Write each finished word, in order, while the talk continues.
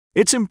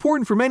It's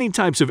important for many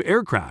types of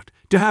aircraft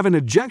to have an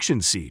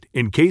ejection seat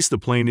in case the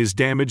plane is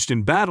damaged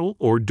in battle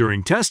or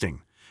during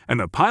testing, and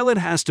the pilot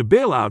has to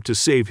bail out to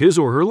save his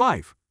or her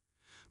life.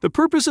 The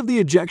purpose of the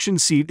ejection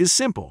seat is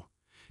simple: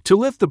 to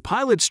lift the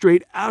pilot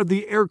straight out of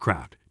the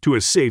aircraft to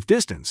a safe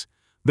distance,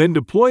 then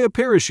deploy a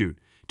parachute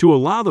to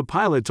allow the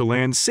pilot to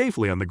land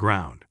safely on the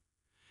ground.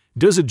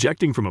 Does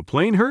ejecting from a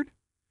plane hurt?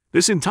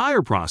 This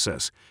entire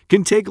process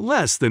can take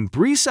less than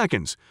 3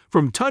 seconds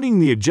from tugging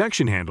the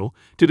ejection handle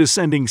to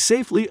descending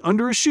safely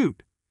under a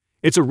chute.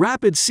 It's a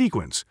rapid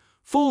sequence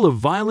full of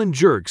violent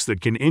jerks that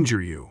can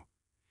injure you.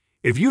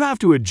 If you have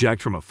to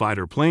eject from a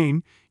fighter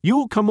plane, you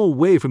will come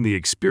away from the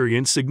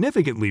experience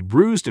significantly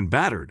bruised and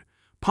battered,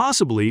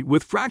 possibly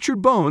with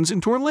fractured bones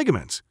and torn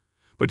ligaments.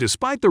 But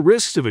despite the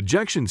risks of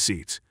ejection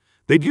seats,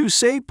 they do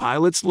save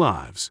pilots'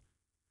 lives.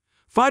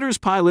 Fighters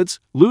pilots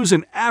lose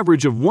an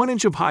average of 1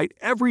 inch of height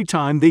every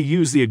time they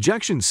use the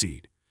ejection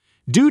seat,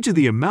 due to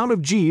the amount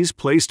of G's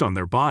placed on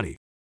their body.